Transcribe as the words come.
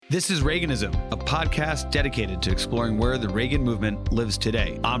This is Reaganism, a podcast dedicated to exploring where the Reagan movement lives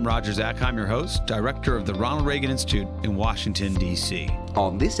today. I'm Roger Zakheim, your host, director of the Ronald Reagan Institute in Washington, D.C.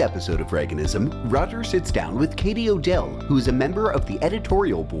 On this episode of Reaganism, Roger sits down with Kate Odell, who is a member of the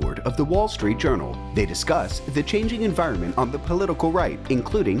editorial board of the Wall Street Journal. They discuss the changing environment on the political right,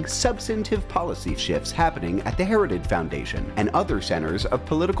 including substantive policy shifts happening at the Heritage Foundation and other centers of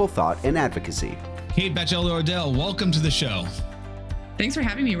political thought and advocacy. Kate Odell, welcome to the show. Thanks for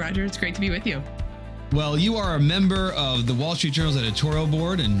having me, Roger. It's great to be with you. Well, you are a member of the Wall Street Journal's editorial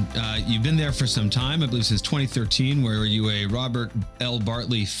board, and you've been there for some time, I believe since 2013, where you were a Robert L.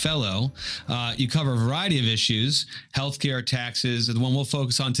 Bartley Fellow. You cover a variety of issues, healthcare, taxes. The one we'll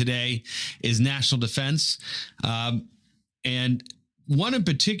focus on today is national defense. And one in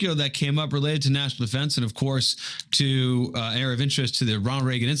particular that came up related to national defense and, of course, to an area of interest to the Ronald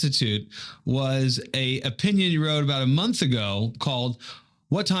Reagan Institute was a opinion you wrote about a month ago called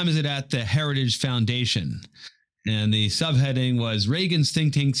 "What Time Is It at the Heritage Foundation?" And the subheading was "Reagan's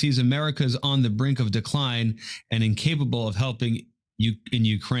think tank sees America's on the brink of decline and incapable of helping in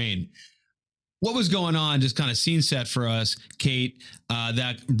Ukraine." What was going on, just kind of scene set for us, Kate,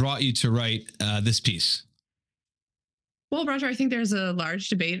 that brought you to write this piece? Well, Roger, I think there's a large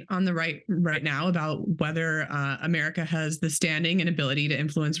debate on the right now about whether America has the standing and ability to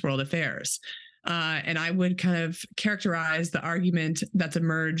influence world affairs. And I would kind of characterize the argument that's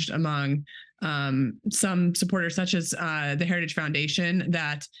emerged among some supporters, such as the Heritage Foundation,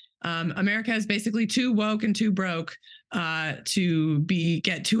 that America is basically too woke and too broke to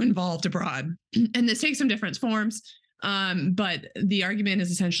get too involved abroad. And this takes some different forms. But the argument is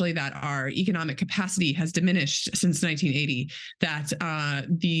essentially that our economic capacity has diminished since 1980, that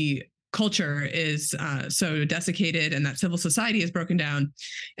the culture is so desiccated and that civil society is broken down.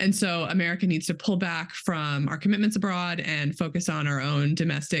 And so America needs to pull back from our commitments abroad and focus on our own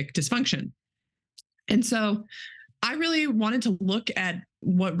domestic dysfunction. And so I really wanted to look at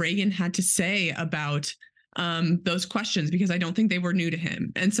what Reagan had to say about those questions, because I don't think they were new to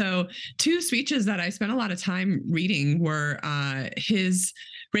him. And so two speeches that I spent a lot of time reading were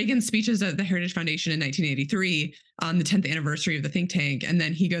Reagan's speeches at the Heritage Foundation in 1983 on the 10th anniversary of the think tank. And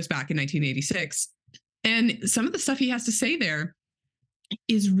then he goes back in 1986. And some of the stuff he has to say there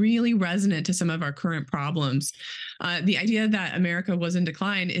is really resonant to some of our current problems. The idea that America was in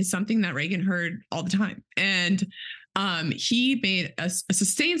decline is something that Reagan heard all the time. And he made a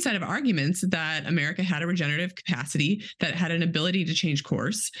sustained set of arguments that America had a regenerative capacity, that had an ability to change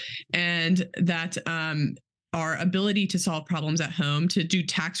course, and that our ability to solve problems at home, to do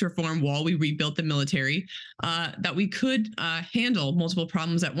tax reform while we rebuilt the military, that we could handle multiple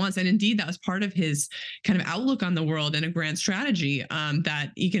problems at once. And indeed, that was part of his kind of outlook on the world and a grand strategy,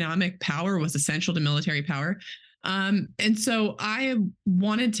 that economic power was essential to military power. And so I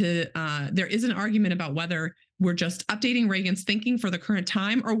wanted to, there is an argument about whether we're just updating Reagan's thinking for the current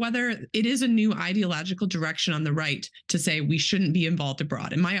time, or whether it is a new ideological direction on the right to say we shouldn't be involved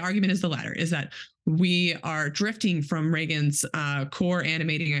abroad. And my argument is the latter, is that we are drifting from Reagan's core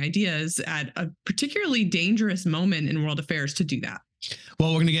animating ideas at a particularly dangerous moment in world affairs to do that.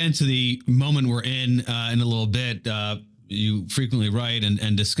 Well, we're going to get into the moment we're in a little bit. You frequently write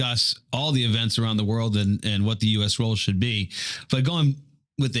and discuss all the events around the world and what the U.S. role should be. But going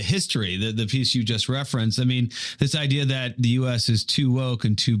with the history, the piece you just referenced, I mean, this idea that the U.S. is too woke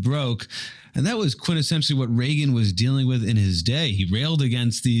and too broke, and that was quintessentially what Reagan was dealing with in his day. He railed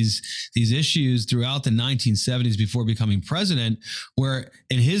against these issues throughout the 1970s before becoming president, where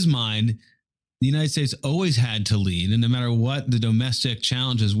in his mind, the United States always had to lead, and no matter what the domestic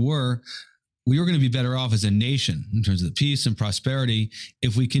challenges were, we were going to be better off as a nation in terms of the peace and prosperity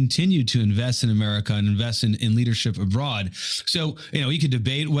if we continue to invest in America and invest in leadership abroad. So, you could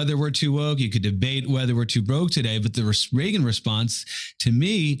debate whether we're too woke, you could debate whether we're too broke today, but the Reagan response, to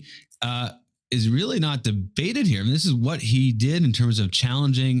me, is really not debated here. I mean, this is what he did in terms of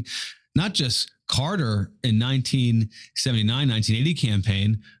challenging not just Carter in 1979, 1980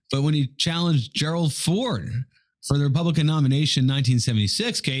 campaign, but when he challenged Gerald Ford for the Republican nomination in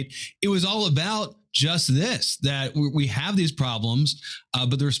 1976, Kate, it was all about just this, that we have these problems,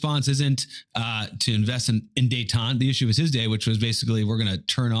 but the response isn't to invest in détente. The issue was his day, which was basically we're going to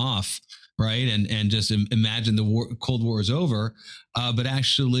turn off, right, and just imagine the Cold War is over, but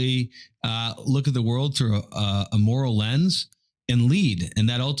actually look at the world through a moral lens and lead. And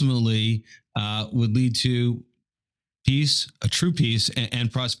that ultimately would lead to peace, a true peace,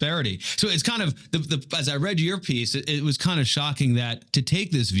 and prosperity. So it's kind of, as I read your piece, it was kind of shocking that to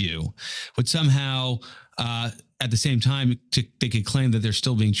take this view would somehow, at the same time, they could claim that they're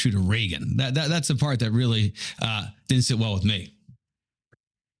still being true to Reagan. That's the part that really didn't sit well with me.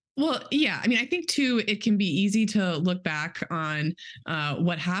 Well, yeah. I mean, I think too, it can be easy to look back on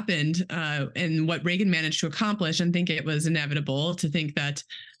what happened and what Reagan managed to accomplish and think it was inevitable to think that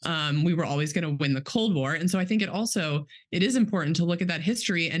we were always going to win the Cold War. And so I think it is important to look at that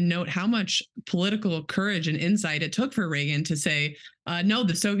history and note how much political courage and insight it took for Reagan to say, no,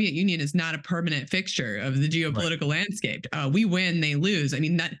 the Soviet Union is not a permanent fixture of the geopolitical landscape. We win, they lose. I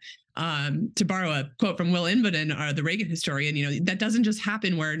mean, that to borrow a quote from Will Inboden, the Reagan historian, that doesn't just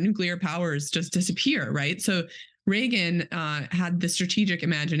happen where nuclear powers just disappear, right? So Reagan had the strategic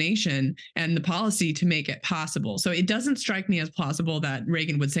imagination and the policy to make it possible. So it doesn't strike me as plausible that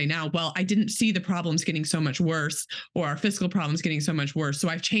Reagan would say now, well, I didn't see the problems getting so much worse or our fiscal problems getting so much worse, so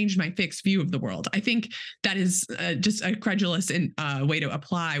I've changed my fixed view of the world. I think that is just a credulous way to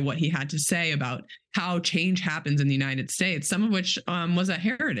apply what he had to say about how change happens in the United States, some of which was a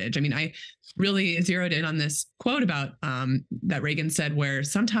heritage. I mean, I really zeroed in on this quote about that Reagan said, where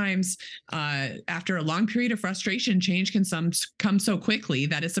sometimes after a long period of frustration, change can come so quickly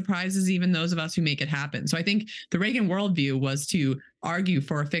that it surprises even those of us who make it happen. So I think the Reagan worldview was to argue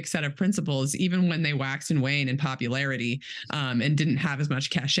for a fixed set of principles, even when they waxed and waned in popularity and didn't have as much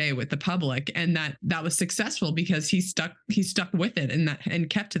cachet with the public. And that was successful because he stuck with it and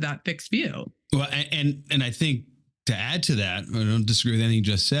kept to that fixed view. Well, and I think to add to that, I don't disagree with anything you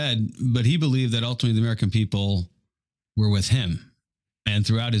just said, but he believed that ultimately the American people were with him. And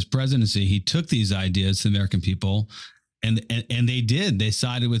throughout his presidency, he took these ideas to the American people and they did. They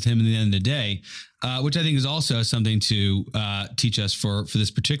sided with him in the end of the day, which I think is also something to teach us for this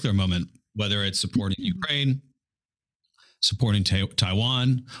particular moment, whether it's supporting Ukraine, supporting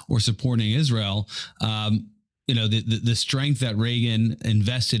Taiwan, or supporting Israel. The strength that Reagan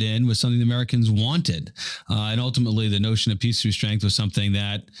invested in was something the Americans wanted. And ultimately, the notion of peace through strength was something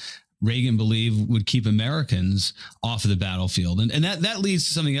that Reagan believed would keep Americans off of the battlefield. And that leads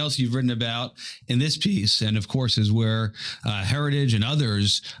to something else you've written about in this piece. And of course, is where Heritage and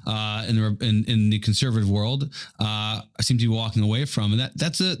others in the conservative world seem to be walking away from. And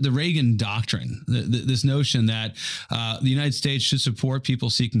that's the Reagan doctrine, this notion that the United States should support people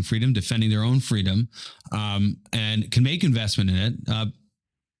seeking freedom, defending their own freedom, and can make investment in it,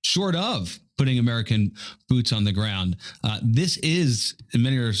 short of putting American boots on the ground. This is, in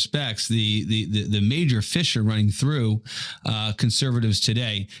many respects, the major fissure running through conservatives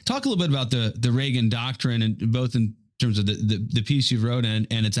today. Talk a little bit about the Reagan doctrine, and both in terms of the piece you wrote and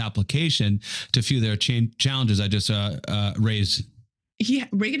its application to a few of their challenges I just raised.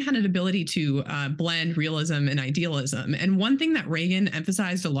 Reagan had an ability to blend realism and idealism. And one thing that Reagan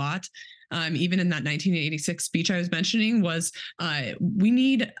emphasized a lot, even in that 1986 speech I was mentioning, was we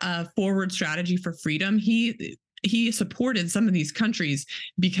need a forward strategy for freedom. He supported some of these countries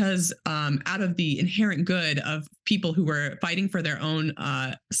because out of the inherent good of people who were fighting for their own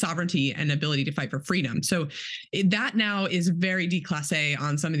sovereignty and ability to fight for freedom. So that now is very déclassé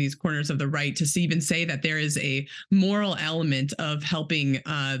on some of these corners of the right to even say that there is a moral element of helping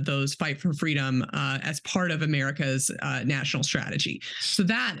those fight for freedom as part of America's national strategy. So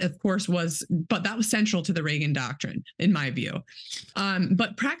that, of course, was central to the Reagan doctrine, in my view.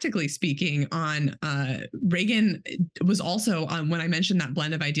 But practically speaking, Reagan was also, when I mentioned that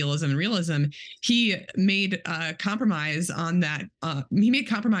blend of idealism and realism, he made compromise on that. He made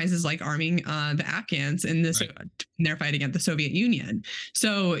compromises like arming the Afghans in their fight against the Soviet Union.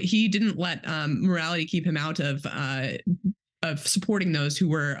 So he didn't let morality keep him out of supporting those who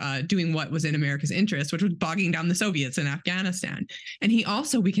were doing what was in America's interest, which was bogging down the Soviets in Afghanistan. And he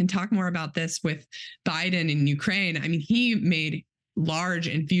also, we can talk more about this with Biden in Ukraine. I mean, he made large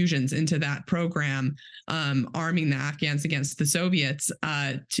infusions into that program, arming the Afghans against the Soviets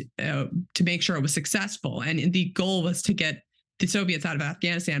to make sure it was successful. And the goal was to get the Soviets out of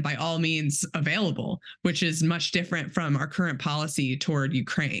Afghanistan by all means available, which is much different from our current policy toward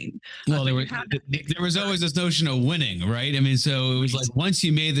Ukraine. Well, there was always this notion of winning, right? I mean, so it was like once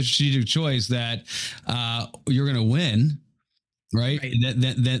you made the strategic choice that you're going to win, right?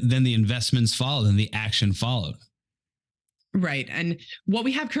 Then the investments followed and the action followed. Right. And what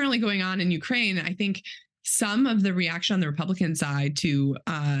we have currently going on in Ukraine, I think some of the reaction on the Republican side to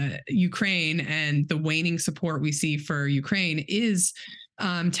Ukraine and the waning support we see for Ukraine is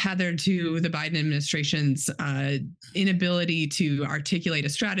tethered to the Biden administration's inability to articulate a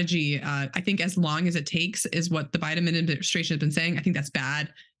strategy. I think as long as it takes is what the Biden administration has been saying. I think that's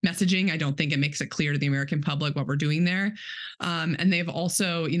bad messaging. I don't think it makes it clear to the American public what we're doing there. And they've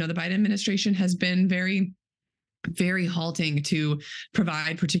also, the Biden administration has been very very halting to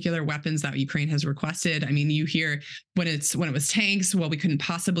provide particular weapons that Ukraine has requested. I mean, you hear when it was tanks, well, we couldn't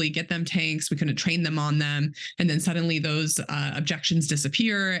possibly get them tanks, we couldn't train them on them, and then suddenly those objections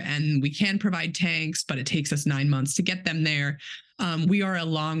disappear, and we can provide tanks, but it takes us 9 months to get them there. We are a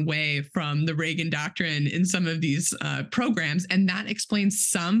long way from the Reagan doctrine in some of these programs, and that explains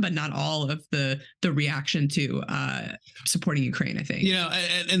some, but not all, of the reaction to supporting Ukraine, I think.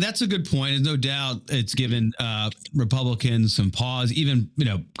 And that's a good point. And no doubt it's given Republicans some pause, even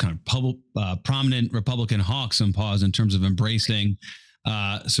kind of prominent Republican hawks some pause in terms of embracing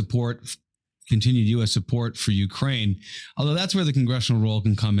continued U.S. support for Ukraine. Although that's where the congressional role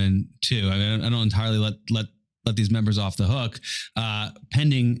can come in too. I mean, I don't entirely let these members off the hook.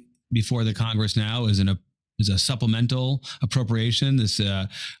 Pending before the Congress now is a supplemental appropriation, this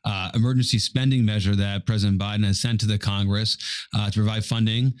emergency spending measure that President Biden has sent to the Congress to provide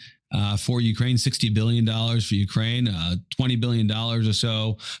funding for Ukraine, $60 billion for Ukraine, $20 billion or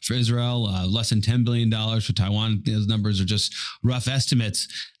so for Israel, less than $10 billion for Taiwan. Those numbers are just rough estimates.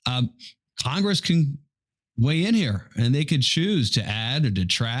 Congress can weigh in here, and they could choose to add or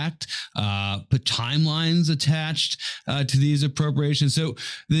detract, put timelines attached to these appropriations. So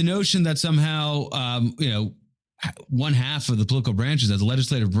the notion that somehow, one half of the political branches, as the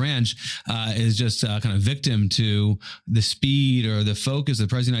legislative branch, is just kind of victim to the speed or the focus of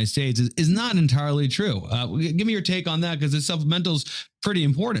the President of the United States is not entirely true. Give me your take on that, because the supplemental is pretty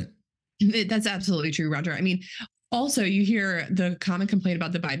important. That's absolutely true, Roger. I mean, also, you hear the common complaint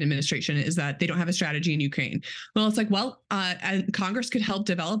about the Biden administration is that they don't have a strategy in Ukraine. Well, it's like, Congress could help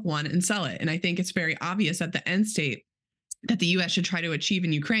develop one and sell it. And I think it's very obvious that the end state that the U.S. should try to achieve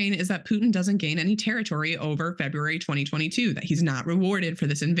in Ukraine is that Putin doesn't gain any territory over February 2022, that he's not rewarded for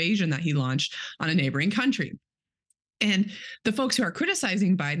this invasion that he launched on a neighboring country. And the folks who are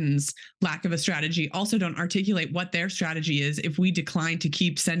criticizing Biden's lack of a strategy also don't articulate what their strategy is if we decline to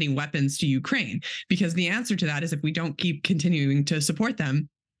keep sending weapons to Ukraine, because the answer to that is if we don't keep continuing to support them,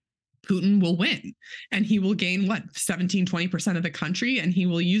 Putin will win, and he will gain 17-20% of the country, and he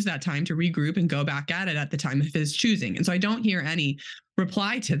will use that time to regroup and go back at it at the time of his choosing. And so I don't hear any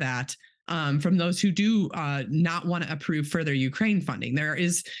reply to that from those who do not want to approve further Ukraine funding.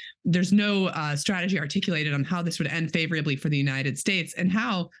 There's no strategy articulated on how this would end favorably for the United States, and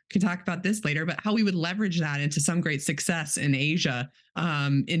how, we can talk about this later, but how we would leverage that into some great success in Asia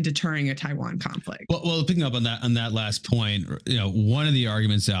in deterring a Taiwan conflict. Well, picking up on that last point, one of the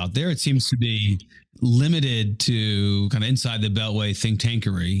arguments out there, it seems to be limited to kind of inside the Beltway think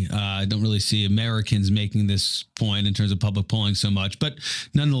tankery. I don't really see Americans making this point in terms of public polling so much, but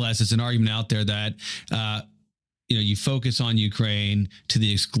nonetheless, it's an argument out there that you focus on Ukraine to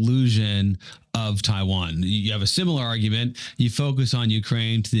the exclusion of Taiwan. You have a similar argument. You focus on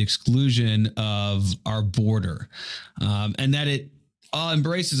Ukraine to the exclusion of our border, and that it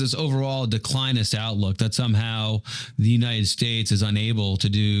embraces this overall declinist outlook that somehow the United States is unable to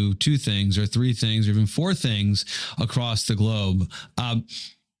do 2 things or 3 things or even 4 things across the globe.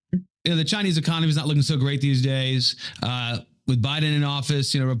 The Chinese economy is not looking so great these days. With Biden in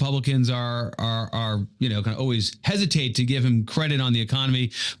office, Republicans are kind of always hesitate to give him credit on the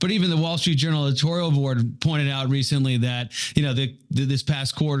economy. But even the Wall Street Journal editorial board pointed out recently that this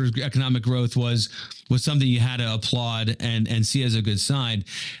past quarter's economic growth was something you had to applaud and see as a good sign.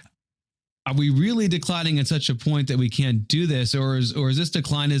 Are we really declining at such a point that we can't do this, or is this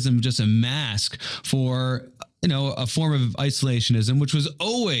declinism just a mask for a form of isolationism, which was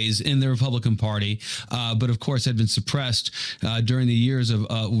always in the Republican Party, but of course had been suppressed during the years of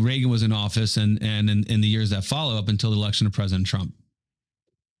Reagan was in office and in the years that follow up until the election of President Trump?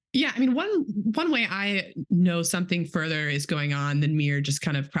 Yeah, I mean, one way I know something further is going on than mere just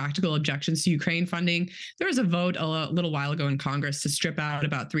kind of practical objections to Ukraine funding. There was a vote a little while ago in Congress to strip out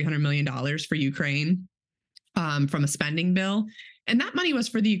about $300 million for Ukraine from a spending bill. And that money was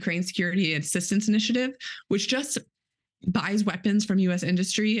for the Ukraine Security Assistance Initiative, which just buys weapons from U.S.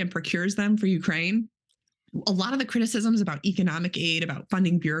 industry and procures them for Ukraine. A lot of the criticisms about economic aid, about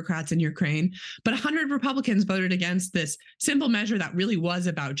funding bureaucrats in Ukraine, but 100 Republicans voted against this simple measure that really was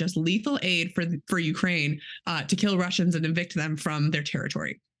about just lethal aid for Ukraine to kill Russians and evict them from their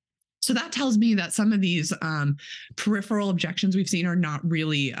territory. So that tells me that some of these peripheral objections we've seen are not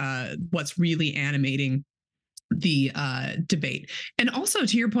really what's really animating the debate. And also,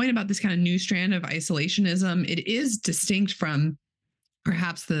 to your point about this kind of new strand of isolationism, it is distinct from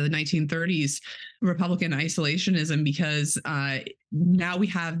perhaps the 1930s Republican isolationism, because now we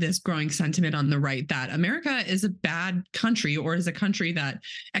have this growing sentiment on the right that America is a bad country, or is a country that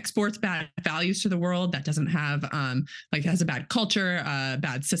exports bad values to the world, that doesn't have has a bad culture,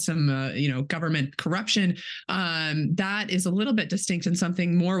 bad system, government corruption. That is a little bit distinct and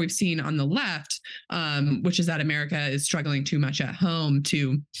something more we've seen on the left, which is that America is struggling too much at home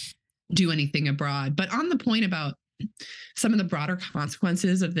to do anything abroad. But on the point about some of the broader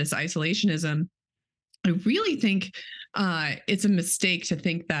consequences of this isolationism, I really think it's a mistake to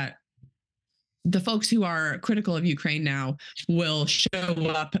think that the folks who are critical of Ukraine now will show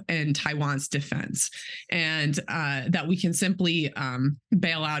up in Taiwan's defense, and that we can simply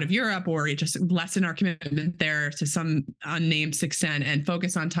bail out of Europe or just lessen our commitment there to some unnamed extent and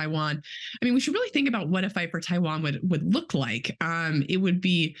focus on Taiwan. I mean, we should really think about what a fight for Taiwan would look like. It would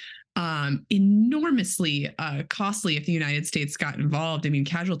be enormously costly if the United States got involved. I mean,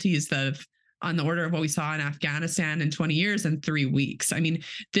 casualties on the order of what we saw in Afghanistan in 20 years in 3 weeks. I mean,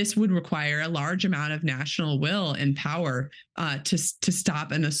 this would require a large amount of national will and power to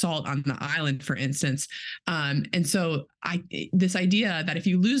stop an assault on the island, for instance. And so this idea that if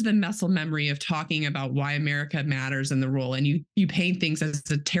you lose the muscle memory of talking about why America matters in the role, and you paint things as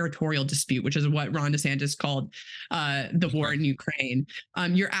a territorial dispute, which is what Ron DeSantis called the war in Ukraine,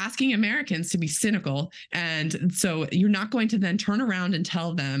 you're asking Americans to be cynical. And so you're not going to then turn around and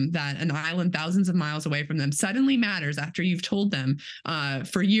tell them that an island thousands of miles away from them suddenly matters after you've told them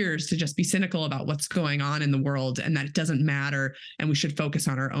for years to just be cynical about what's going on in the world, and that it doesn't matter and we should focus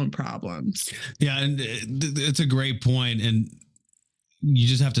on our own problems. Yeah, and it's a great point. And you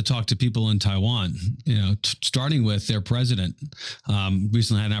just have to talk to people in Taiwan, starting with their president.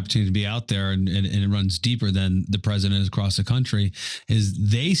 Recently had an opportunity to be out there, and it runs deeper than the president across the country, is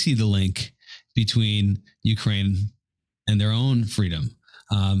they see the link between Ukraine and their own freedom.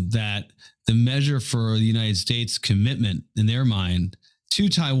 That the measure for the United States commitment in their mind to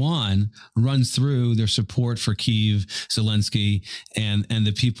Taiwan runs through their support for Kyiv, Zelensky, and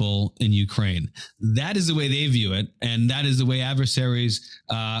the people in Ukraine. That is the way they view it, and that is the way adversaries,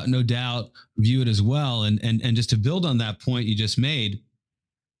 no doubt, view it as well. And just to build on that point you just made,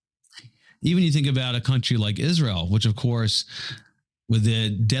 even you think about a country like Israel, which of course, with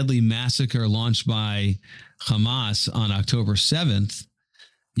the deadly massacre launched by Hamas on October 7th,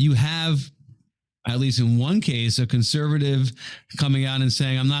 you have, at least in one case, a conservative coming out and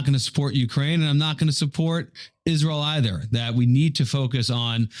saying, I'm not going to support Ukraine and I'm not going to support Israel either, that we need to focus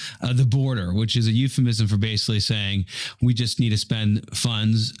on the border, which is a euphemism for basically saying we just need to spend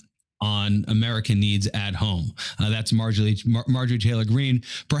funds on American needs at home. That's Marjorie Taylor Greene.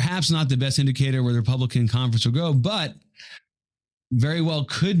 Perhaps not the best indicator where the Republican conference will go, but very well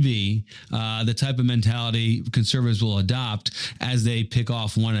could be the type of mentality conservatives will adopt as they pick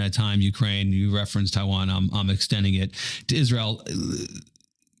off one at a time. Ukraine, you referenced Taiwan, I'm extending it to Israel.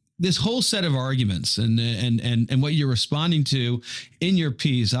 This whole set of arguments and what you're responding to in your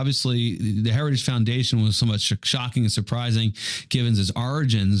piece, obviously the Heritage Foundation was so much shocking and surprising given its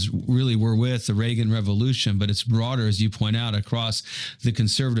origins really were with the Reagan Revolution, but it's broader, as you point out, across the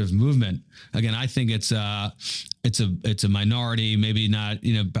conservative movement. Again, I think it's a minority, maybe not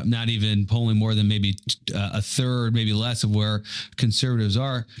even polling more than maybe a third, maybe less of where conservatives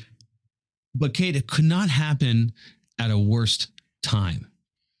are. But Kate, it could not happen at a worse time.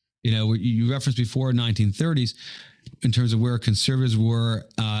 You referenced before 1930s in terms of where conservatives were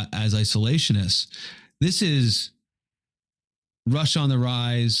as isolationists. This is Russia on the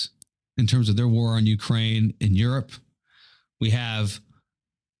rise in terms of their war on Ukraine in Europe. We have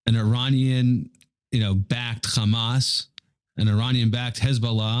an Iranian, backed Hamas, an Iranian-backed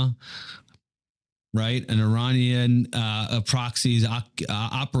Hezbollah, right? An Iranian proxies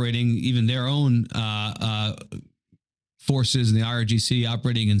operating even their own forces in the IRGC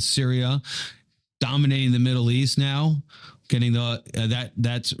operating in Syria, dominating the Middle East now, getting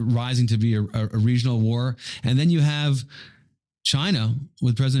that's rising to be a regional war. And then you have China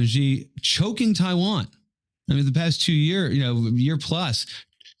with President Xi choking Taiwan. I mean, the past 2 year, year plus,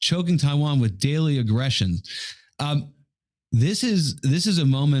 choking Taiwan with daily aggression. This is a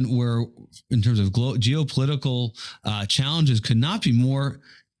moment where, in terms of geopolitical challenges, could not be more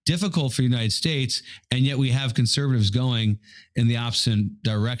difficult for the United States, and yet we have conservatives going in the opposite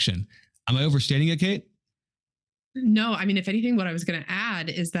direction. Am I overstating it, Kate? No, I mean, if anything, what I was going to add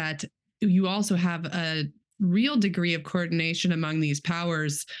is that you also have a real degree of coordination among these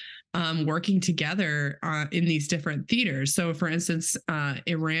powers working together in these different theaters. So, for instance,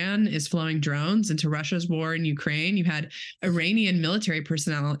 Iran is flowing drones into Russia's war in Ukraine. You had Iranian military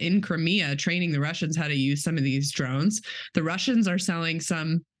personnel in Crimea training the Russians how to use some of these drones. The Russians are selling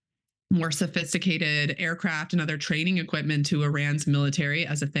some more sophisticated aircraft and other training equipment to Iran's military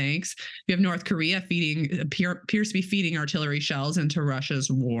as a thanks. You have North Korea appears to be feeding artillery shells into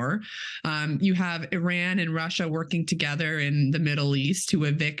Russia's war. You have Iran and Russia working together in the Middle East to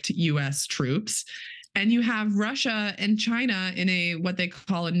evict U.S. troops. And you have Russia and China in what they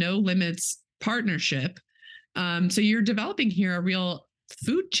call a no limits partnership. So you're developing here a real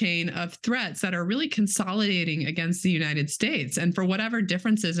food chain of threats that are really consolidating against the United States. And for whatever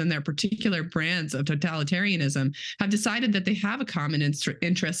differences in their particular brands of totalitarianism, have decided that they have a common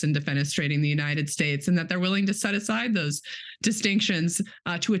interest in defenestrating the United States, and that they're willing to set aside those distinctions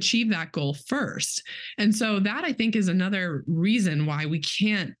to achieve that goal first. And so that, I think, is another reason why we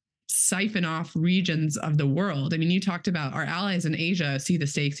can't siphon off regions of the world. I mean, you talked about our allies in Asia see the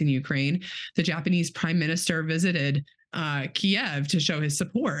stakes in Ukraine. The Japanese prime minister visited Kiev to show his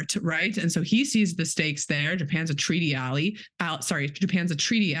support, right? And so he sees the stakes there. Japan's a treaty ally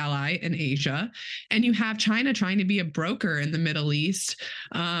in Asia. And you have China trying to be a broker in the Middle East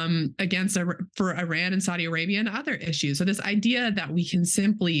for Iran and Saudi Arabia and other issues. So this idea that we can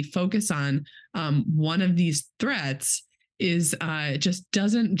simply focus on one of these threats is just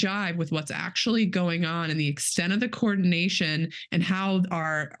doesn't jive with what's actually going on and the extent of the coordination and how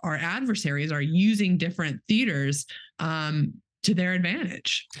our adversaries are using different theaters to their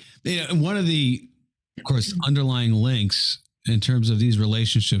advantage. Yeah, one of the, of course, underlying links in terms of these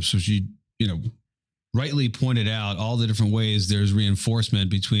relationships, which you rightly pointed out, all the different ways there's reinforcement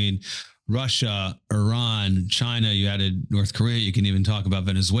between Russia, Iran, China. You added North Korea. You can even talk about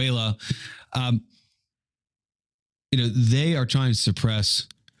Venezuela. They are trying to suppress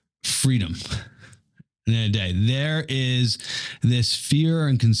freedom. In the day, there is this fear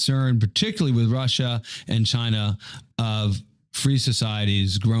and concern, particularly with Russia and China, of free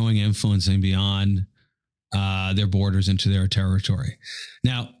societies growing, influencing beyond their borders into their territory.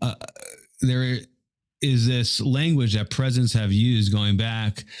 Now, there is this language that presidents have used going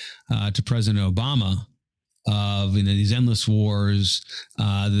back to President Obama of these endless wars,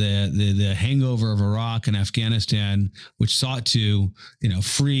 the hangover of Iraq and Afghanistan, which sought to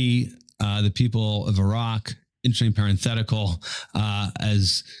free the people of Iraq. Interesting parenthetical,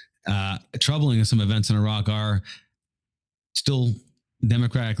 as troubling as some events in Iraq are, still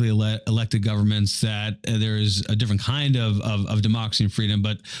democratically elected governments, that there is a different kind of democracy and freedom,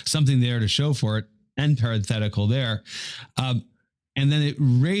 but something there to show for it. End parenthetical there. And then it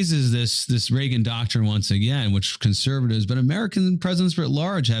raises this Reagan doctrine once again, which conservatives, but American presidents at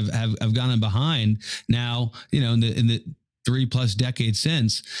large have gone behind now, in the 3+ decades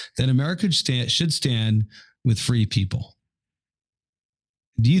since, that America should stand with free people.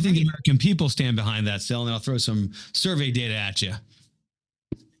 Do you think American people stand behind that still? And I'll throw some survey data at you.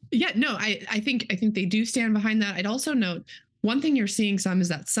 Yeah, no, I think they do stand behind that. I'd also note, one thing you're seeing is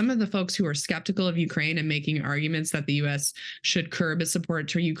that some of the folks who are skeptical of Ukraine and making arguments that the U.S. should curb its support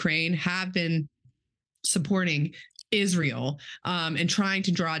to Ukraine have been supporting Israel and trying to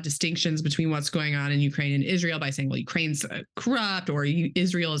draw distinctions between what's going on in Ukraine and Israel by saying, well, Ukraine's corrupt or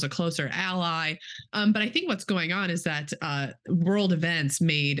Israel is a closer ally. But I think what's going on is that world events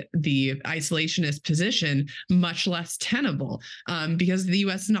made the isolationist position much less tenable because the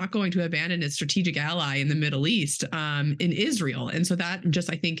U.S. is not going to abandon its strategic ally in the Middle East in Israel. And so that just,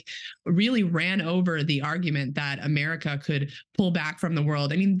 I think, really ran over the argument that America could pull back from the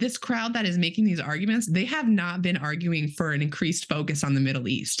world. I mean, this crowd that is making these arguments, they have not been arguing for an increased focus on the Middle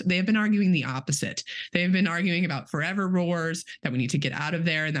East. They have been arguing the opposite. They have been arguing about forever wars, that we need to get out of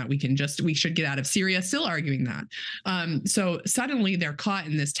there and that we should get out of Syria, still arguing that. So suddenly they're caught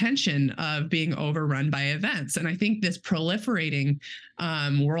in this tension of being overrun by events. And I think this proliferating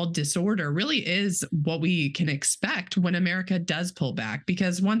world disorder really is what we can expect when America does pull back.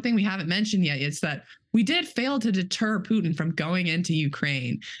 Because one thing we haven't mentioned yet is that we did fail to deter Putin from going into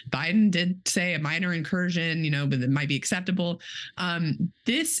Ukraine. Biden did say a minor incursion, but it might be acceptable.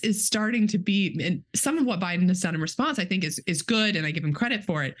 This is starting to be, and some of what Biden has done in response, I think, is good, and I give him credit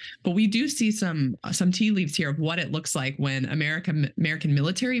for it. But we do see some tea leaves here of what it looks like when American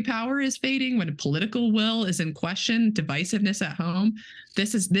military power is fading, when political will is in question, divisiveness at home.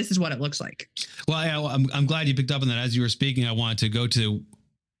 This is what it looks like. Well, I'm glad you picked up on that. As you were speaking, I wanted to go to,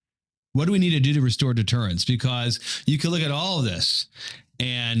 what do we need to do to restore deterrence? Because you could look at all of this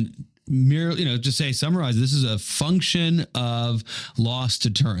and merely, just say, summarize, this is a function of lost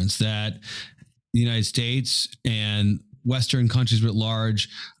deterrence, that the United States and Western countries writ large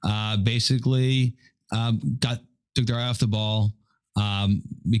basically took their eye off the ball,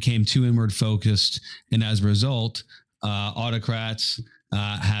 became too inward focused, and as a result, autocrats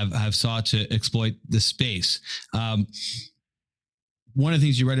have sought to exploit the space. One of the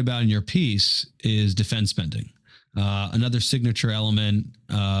things you write about in your piece is defense spending. Another signature element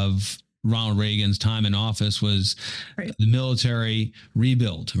of Ronald Reagan's time in office was the military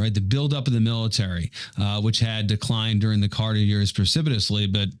rebuild, right? The buildup of the military, which had declined during the Carter years precipitously,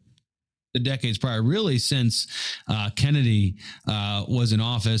 but the decades prior, really since Kennedy was in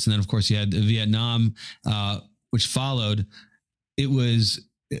office. And then, of course, you had Vietnam, which followed. It was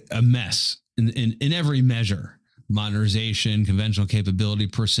a mess in every measure: modernization, conventional capability,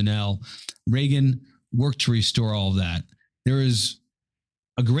 personnel. Reagan worked to restore all of that. There is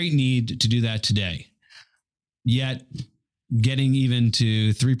a great need to do that today. Yet getting even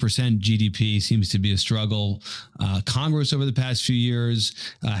to 3% GDP seems to be a struggle. Congress over the past few years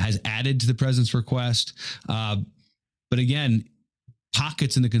has added to the president's request. But again,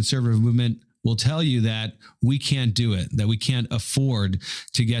 pockets in the conservative movement will tell you that we can't do it, that we can't afford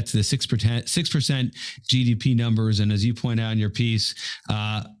to get to the 6% GDP numbers. And as you point out in your piece,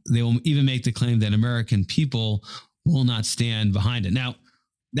 they will even make the claim that American people will not stand behind it. Now,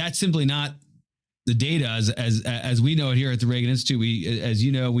 that's simply not the data as we know it here at the Reagan Institute.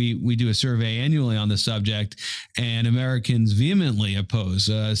 We do a survey annually on the subject, and Americans vehemently oppose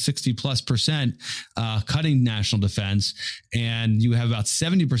 60+% cutting national defense, and you have about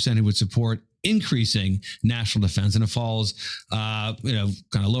 70% who would support increasing national defense, and it falls kind of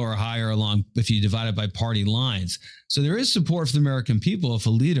lower or higher along if you divide it by party lines. So there is support for the American people if a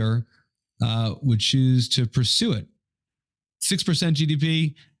leader would choose to pursue it. 6%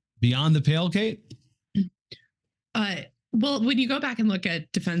 GDP beyond the pale, Kate? Well, when you go back and look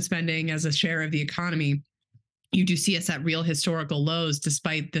at defense spending as a share of the economy, you do see us at real historical lows,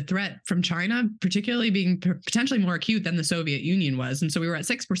 despite the threat from China, particularly being potentially more acute than the Soviet Union was. And so we were at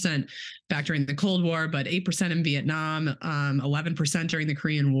 6% back during the Cold War, but 8% in Vietnam, 11% during the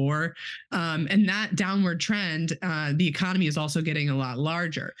Korean War. And that downward trend, the economy is also getting a lot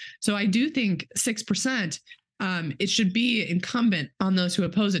larger. So I do think 6%, it should be incumbent on those who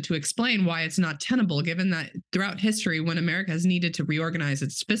oppose it to explain why it's not tenable, given that throughout history, when America has needed to reorganize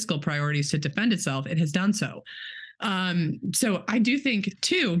its fiscal priorities to defend itself, it has done so. So I do think,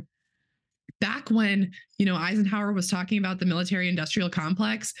 too, back when, Eisenhower was talking about the military industrial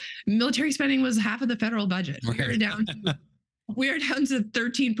complex, military spending was half of the federal budget. We're down to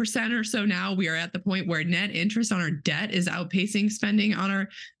 13% or so now. We are at the point where net interest on our debt is outpacing spending on our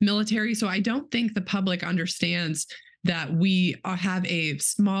military. So I don't think the public understands that we have a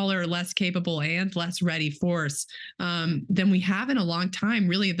smaller, less capable, and less ready force than we have in a long time.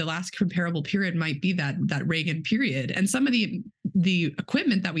 Really, the last comparable period might be that Reagan period. And some of the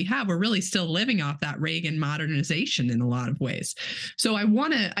equipment that we have, we're really still living off that Reagan modernization in a lot of ways. So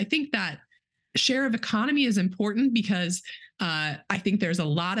I think that share of economy is important because I think there's a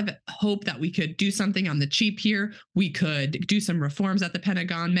lot of hope that we could do something on the cheap here. We could do some reforms at the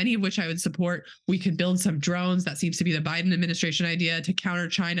Pentagon, many of which I would support. We could build some drones. That seems to be the Biden administration idea to counter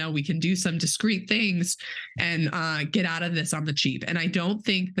China. We can do some discrete things and get out of this on the cheap. And I don't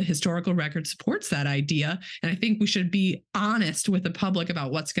think the historical record supports that idea. And I think we should be honest with the public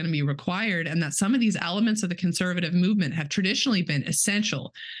about what's going to be required, and that some of these elements of the conservative movement have traditionally been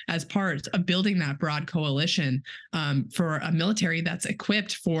essential as part of building that broad coalition for a military that's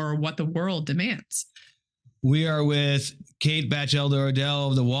equipped for what the world demands. We are with Kate Odell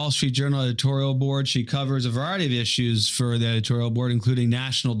of the Wall Street Journal editorial board. She covers a variety of issues for the editorial board, including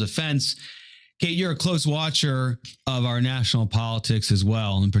national defense. Kate, you're a close watcher of our national politics as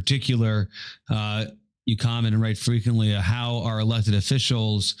well. In particular, you comment and write frequently how our elected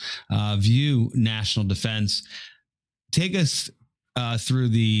officials view national defense. Take us through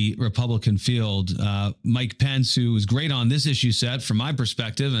the Republican field. Mike Pence, who was great on this issue set from my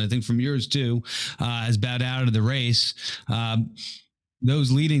perspective, and I think from yours too, has bowed out of the race.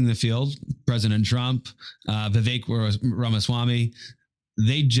 Those leading the field, President Trump, Vivek Ramaswamy,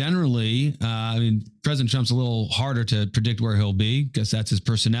 they generally, President Trump's a little harder to predict where he'll be because that's his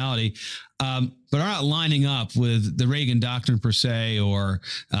personality, but are not lining up with the Reagan doctrine per se, or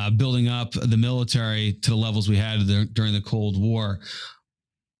building up the military to the levels we had during the Cold War.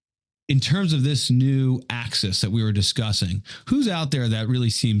 In terms of this new axis that we were discussing, who's out there that really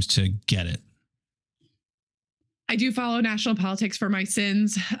seems to get it? I do follow national politics for my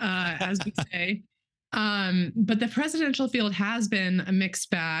sins, as we say. But the presidential field has been a mixed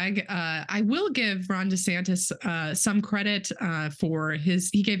bag. I will give Ron DeSantis some credit for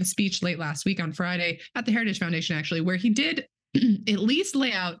he gave a speech late last week on Friday at the Heritage Foundation, actually, where he did at least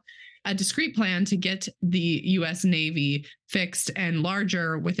lay out a discrete plan to get the U.S. Navy fixed and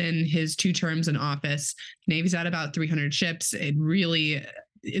larger within his 2 terms in office. Navy's at about 300 ships.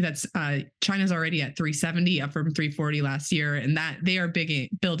 China's already at 370, up from 340 last year, and that they are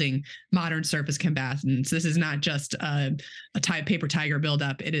building modern surface combatants. This is not just a paper tiger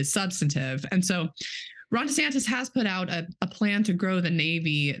buildup; it is substantive. And so, Ron DeSantis has put out a plan to grow the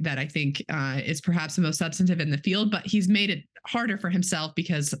Navy that I think is perhaps the most substantive in the field, but he's made it harder for himself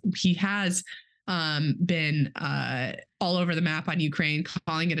because he has been all over the map on Ukraine,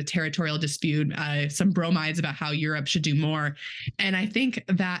 calling it a territorial dispute, some bromides about how Europe should do more. And I think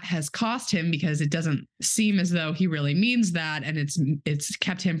that has cost him because it doesn't seem as though he really means that. And it's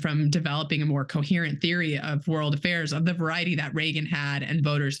kept him from developing a more coherent theory of world affairs of the variety that Reagan had and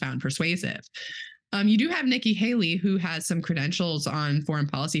voters found persuasive. You do have Nikki Haley, who has some credentials on foreign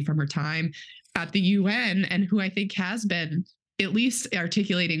policy from her time at the UN, and who I think has been at least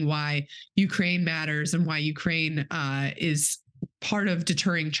articulating why Ukraine matters and why Ukraine is part of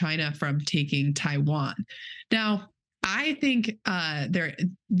deterring China from taking Taiwan. Now, I think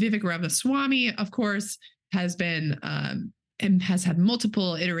Vivek Ramaswamy, of course, has been and has had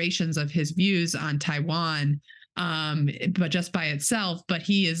multiple iterations of his views on Taiwan, but just by itself. But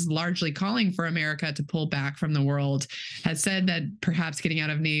he is largely calling for America to pull back from the world, has said that perhaps getting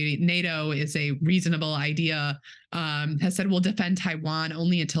out of NATO is a reasonable idea, has said we'll defend Taiwan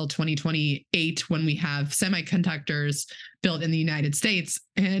only until 2028 when we have semiconductors built in the United States.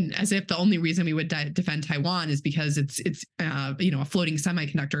 And as if the only reason we would defend Taiwan is because it's a floating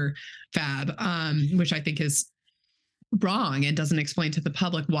semiconductor fab, which I think is wrong and doesn't explain to the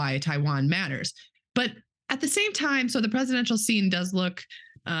public why Taiwan matters. But at the same time, so the presidential scene does look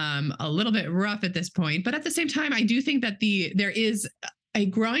a little bit rough at this point. But at the same time, I do think that there is a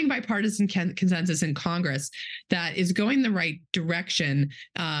growing bipartisan consensus in Congress that is going the right direction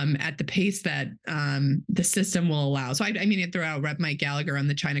at the pace that the system will allow. So I mean, throw out Rep. Mike Gallagher on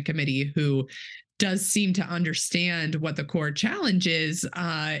the China Committee, who does seem to understand what the core challenge is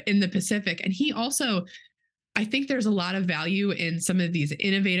in the Pacific. And he also, I think there's a lot of value in some of these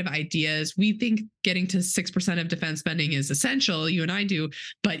innovative ideas. We think getting to 6% of defense spending is essential. You and I do,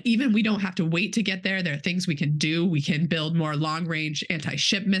 but even we don't have to wait to get there. There are things we can do. We can build more long-range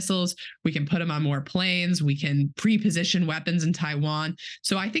anti-ship missiles. We can put them on more planes. We can pre-position weapons in Taiwan.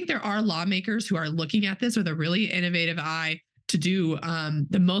 So I think there are lawmakers who are looking at this with a really innovative eye to do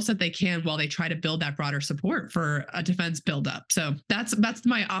the most that they can while they try to build that broader support for a defense buildup. So that's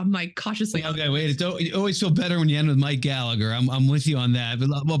my cautiously. Okay, wait. You always feel better when you end with Mike Gallagher. I'm with you on that. But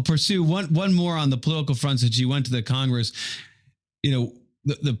we'll pursue one more on the political front since you went to the Congress. You know,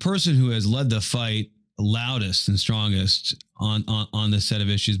 the person who has led the fight loudest and strongest on this set of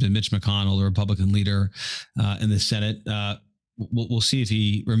issues has been Mitch McConnell, the Republican leader in the Senate. We'll see if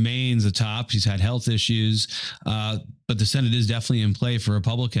he remains atop. He's had health issues, but the Senate is definitely in play for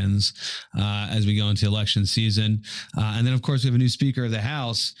Republicans as we go into election season. And then, of course, we have a new Speaker of the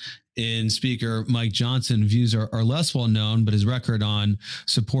House in Speaker Mike Johnson. Views are less well known, but his record on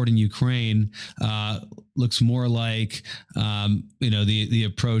supporting Ukraine looks more like the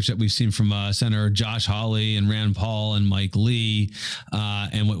approach that we've seen from Senator Josh Hawley and Rand Paul and Mike Lee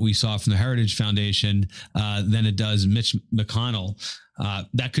and what we saw from the Heritage Foundation than it does Mitch McConnell.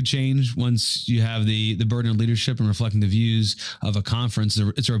 That could change once you have the burden of leadership and reflecting the views of a conference.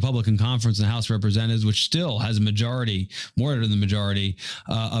 It's a Republican conference in the House of Representatives, which still has a majority, more than the majority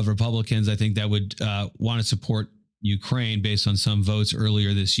of Republicans, I think, that would want to support Ukraine based on some votes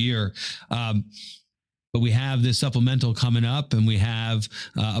earlier this year. But we have this supplemental coming up, and we have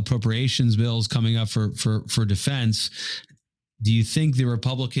appropriations bills coming up for defense. Do you think the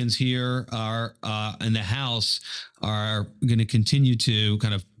Republicans here are in the House are going to continue to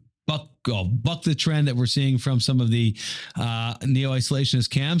kind of buck the trend that we're seeing from some of the neo-isolationist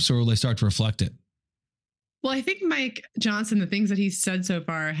camps, or will they start to reflect it? Well, I think Mike Johnson, the things that he's said so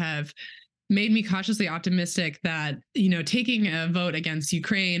far have made me cautiously optimistic that, taking a vote against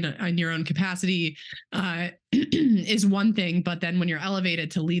Ukraine in your own capacity is one thing, but then when you're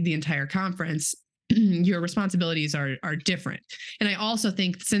elevated to lead the entire conference, your responsibilities are different. And I also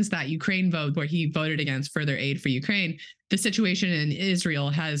think since that Ukraine vote where he voted against further aid for Ukraine, the situation in Israel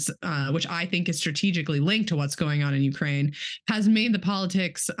has, which I think is strategically linked to what's going on in Ukraine, has made the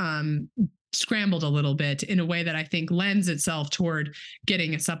politics scrambled a little bit in a way that I think lends itself toward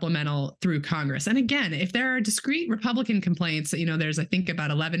getting a supplemental through Congress. And again, if there are discrete Republican complaints, there's, I think,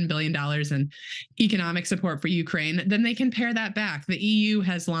 about $11 billion in economic support for Ukraine, then they can pare that back. The EU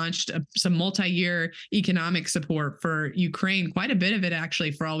has launched some multi-year economic support for Ukraine, quite a bit of it,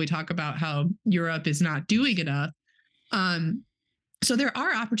 actually, for all we talk about how Europe is not doing enough. So there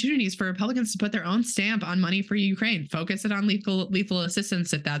are opportunities for Republicans to put their own stamp on money for Ukraine, focus it on lethal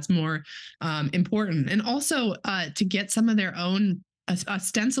assistance if that's more important, and also to get some of their own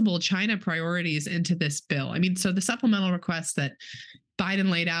ostensible China priorities into this bill. I mean, so the supplemental request that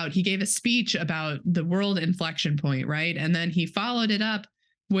Biden laid out, he gave a speech about the world inflection point, right? And then he followed it up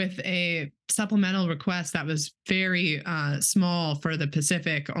with a supplemental request that was very small for the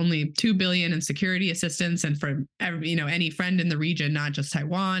Pacific, only $2 billion in security assistance, and for any friend in the region, not just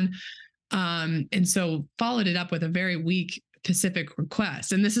Taiwan. And so followed it up with a very weak Pacific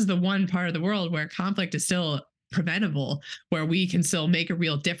request. And this is the one part of the world where conflict is still preventable, where we can still make a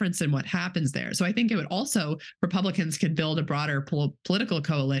real difference in what happens there. So I think it would also, Republicans could build a broader political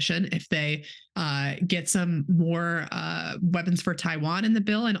coalition if they get some more weapons for Taiwan in the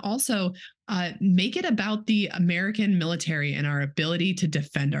bill, and also make it about the American military and our ability to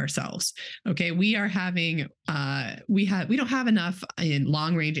defend ourselves. Okay, we are having we don't have enough in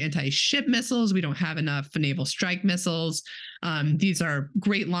long-range anti-ship missiles. We don't have enough naval strike missiles. These are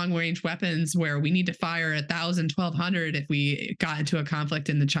great long-range weapons where we need to fire 1,000, 1,200 if we got into a conflict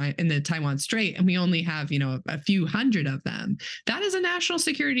in the Taiwan Strait, and we only have a few hundred of them. That is a national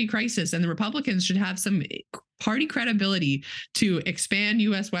security crisis, and the Republicans should have some party credibility to expand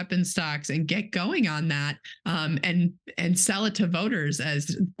U.S. weapons stocks and get going on that, and sell it to voters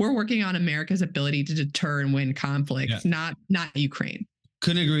as we're working on America's ability to deter and win conflicts, not Ukraine.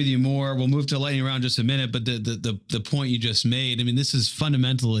 Couldn't agree with you more. We'll move to lightning round in just a minute, but the point you just made, I mean, this is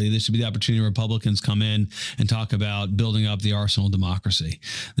fundamentally, this should be the opportunity Republicans come in and talk about building up the arsenal of democracy.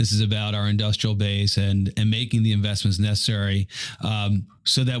 This is about our industrial base and making the investments necessary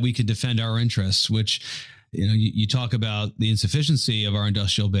so that we can defend our interests, which, you talk about the insufficiency of our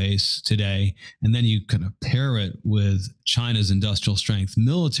industrial base today, and then you kind of pair it with China's industrial strength,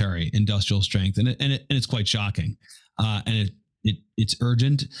 military industrial strength, and it's quite shocking. And it's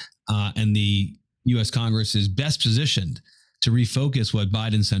urgent, and the U.S. Congress is best positioned to refocus what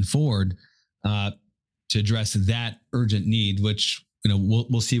Biden sent forward to address that urgent need, which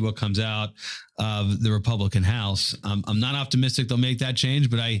we'll see what comes out of the Republican House. I'm not optimistic they'll make that change,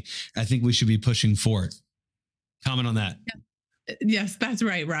 but I think we should be pushing for it. Comment on that. Yes, that's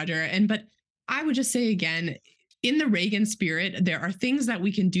right, Roger. But I would just say again, in the Reagan spirit, there are things that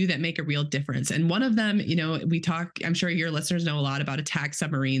we can do that make a real difference. And one of them, I'm sure your listeners know a lot about attack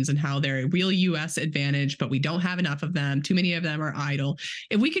submarines and how they're a real U.S. advantage, but we don't have enough of them. Too many of them are idle.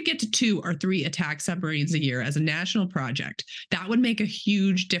 If we could get to 2 or 3 attack submarines a year as a national project, that would make a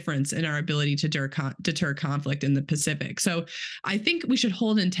huge difference in our ability to deter conflict in the Pacific. So I think we should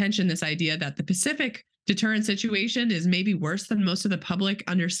hold in tension this idea that the Pacific deterrent situation is maybe worse than most of the public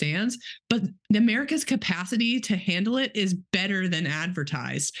understands, but America's capacity to handle it is better than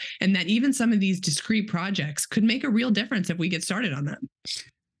advertised, and that even some of these discrete projects could make a real difference if we get started on them.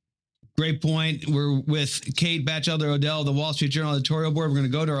 Great point. We're with Kate Odell of the Wall Street Journal Editorial Board. We're going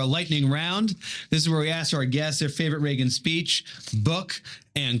to go to our lightning round. This is where we ask our guests their favorite Reagan speech, book,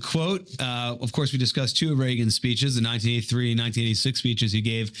 and quote. Of course, we discussed 2 of Reagan's speeches, the 1983 and 1986 speeches he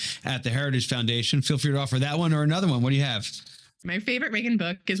gave at the Heritage Foundation. Feel free to offer that one or another one. What do you have? My favorite Reagan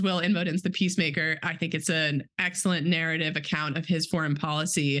book is Will Invoden's The Peacemaker. I think it's an excellent narrative account of his foreign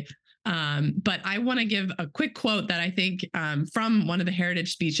policy. But I want to give a quick quote that I think from one of the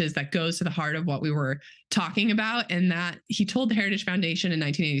Heritage speeches that goes to the heart of what we were talking about, and that he told the Heritage Foundation in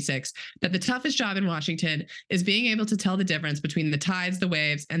 1986 that the toughest job in Washington is being able to tell the difference between the tides, the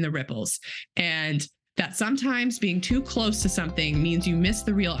waves, and the ripples. And that sometimes being too close to something means you miss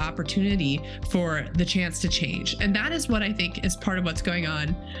the real opportunity for the chance to change. And that is what I think is part of what's going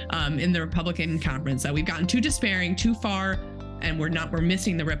on in the Republican conference, that we've gotten too despairing, too far, and we're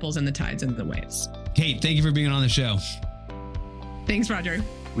missing the ripples and the tides and the waves. Kate, thank you for being on the show. Thanks, Roger.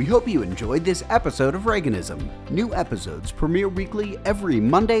 We hope you enjoyed this episode of Reaganism. New episodes premiere weekly every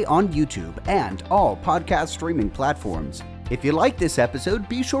Monday on YouTube and all podcast streaming platforms. If you like this episode,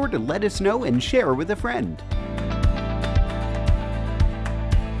 be sure to let us know and share with a friend.